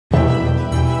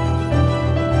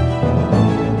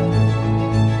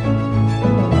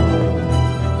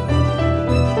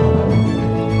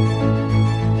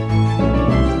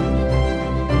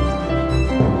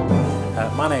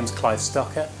name's Clive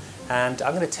Stocker, and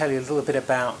I'm going to tell you a little bit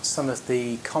about some of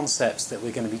the concepts that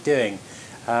we're going to be doing.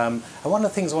 And one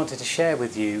of the things I wanted to share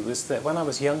with you was that when I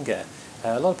was younger,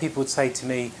 a lot of people would say to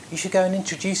me, you should go and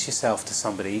introduce yourself to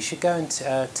somebody, you should go and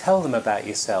tell them about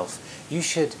yourself, you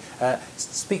should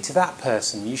speak to that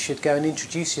person, you should go and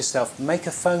introduce yourself, make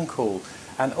a phone call,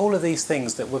 and all of these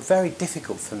things that were very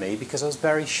difficult for me because I was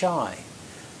very shy.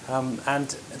 And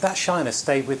that shyness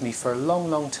stayed with me for a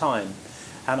long time,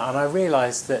 and I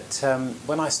realised that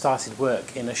when I started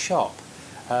work in a shop,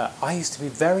 I used to be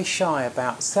very shy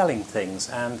about selling things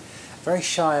and very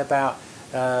shy about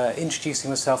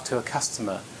introducing myself to a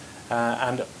customer,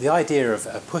 and the idea of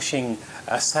pushing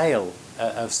a sale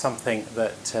of something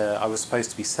that I was supposed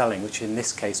to be selling, which in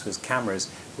this case was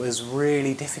cameras, was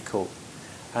really difficult.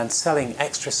 And selling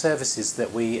extra services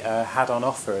that we had on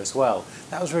offer as well,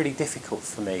 that was really difficult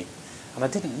for me, and I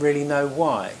didn't really know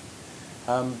why.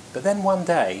 But then one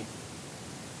day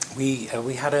we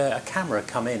had a camera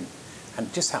come in, and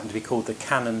it just happened to be called the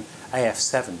Canon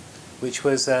AF7, which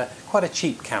was quite a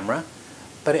cheap camera,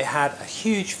 but it had a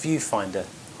huge viewfinder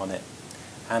on it,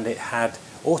 and it had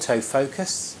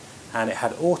autofocus and it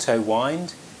had auto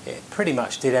wind. It pretty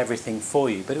much did everything for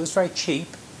you, but it was very cheap,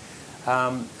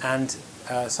 and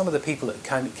some of the people that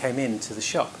came into the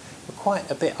shop were quite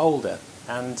a bit older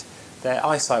and their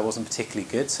eyesight wasn't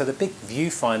particularly good, so the big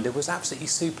viewfinder was absolutely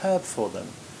superb for them.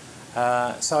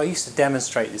 So I used to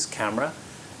demonstrate this camera,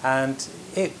 and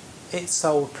it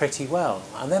sold pretty well.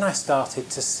 And then I started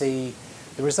to see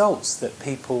the results that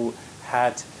people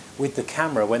had with the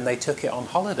camera when they took it on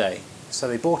holiday. So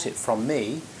they bought it from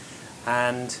me,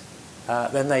 and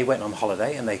then they went on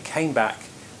holiday and they came back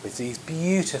with these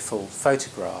beautiful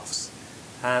photographs.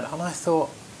 And I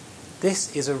thought,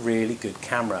 this is a really good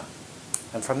camera.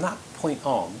 And from that point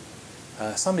on,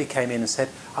 somebody came in and said,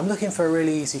 I'm looking for a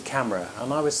really easy camera.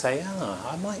 And I would say,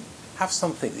 I might have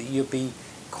something that you'd be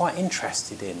quite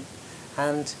interested in.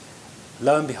 And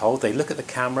lo and behold, they look at the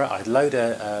camera. I'd load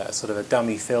a sort of a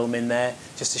dummy film in there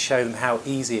just to show them how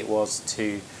easy it was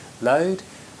to load.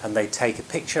 And they'd take a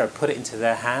picture, I'd put it into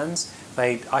their hands.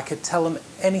 I could tell them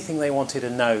anything they wanted to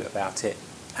know about it.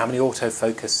 How many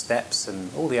autofocus steps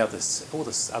and all this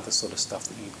other sort of stuff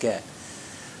that you'd get.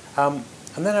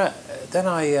 And then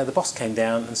the boss came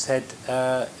down and said,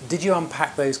 did you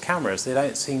unpack those cameras? They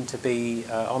don't seem to be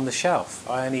on the shelf.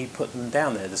 I only put them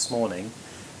down there this morning.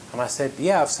 And I said,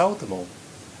 yeah, I've sold them all.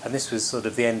 And this was sort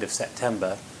of the end of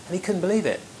September. And he couldn't believe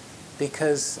it,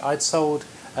 because I'd sold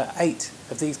 8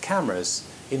 of these cameras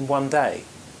in one day.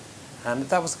 And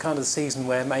that was the kind of the season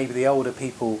where maybe the older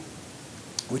people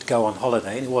would go on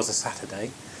holiday, and it was a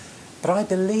Saturday. But I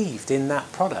believed in that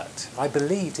product. I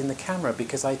believed in the camera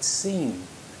because I'd seen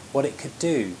what it could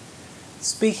do.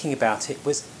 Speaking about it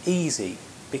was easy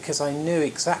because I knew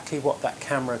exactly what that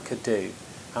camera could do,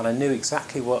 and I knew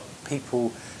exactly what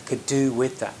people could do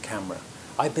with that camera.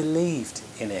 I believed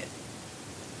in it,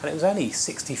 and it was only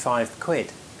 65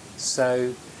 quid.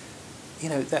 So, you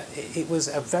know, that it was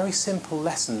a very simple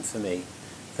lesson for me,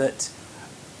 that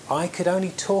I could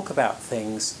only talk about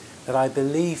things that I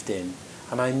believed in,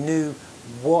 and I knew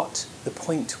what the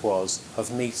point was of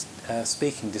me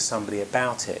speaking to somebody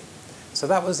about it. So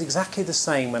that was exactly the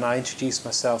same when I introduced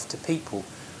myself to people.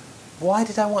 Why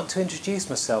did I want to introduce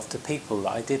myself to people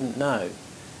that I didn't know?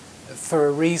 For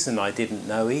a reason I didn't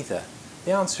know either.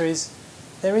 The answer is,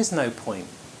 there is no point.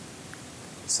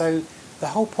 So the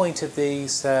whole point of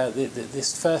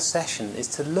this first session is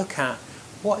to look at,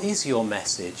 what is your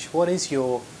message? What is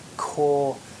your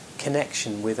core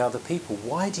connection with other people?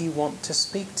 Why do you want to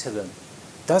speak to them?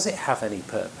 Does it have any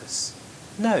purpose?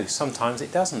 No, sometimes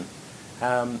it doesn't.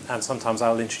 And sometimes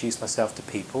I'll introduce myself to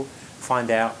people,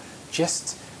 find out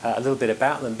just a little bit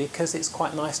about them because it's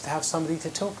quite nice to have somebody to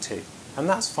talk to. And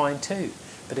that's fine too.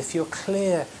 But if you're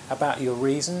clear about your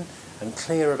reason and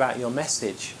clear about your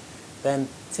message, then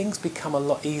things become a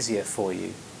lot easier for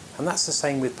you. And that's the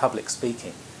same with public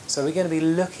speaking. So we're going to be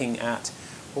looking at,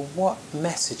 well, what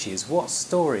messages, what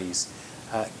stories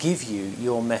give you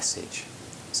your message.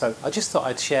 So I just thought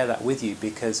I'd share that with you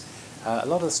because a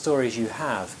lot of the stories you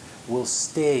have will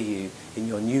steer you in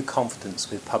your new confidence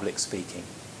with public speaking.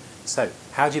 So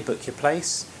how do you book your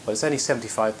place? Well, it's only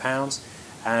 £75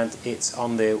 and it's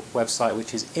on the website,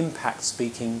 which is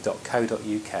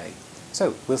impactspeaking.co.uk.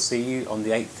 So we'll see you on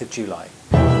the 8th of July.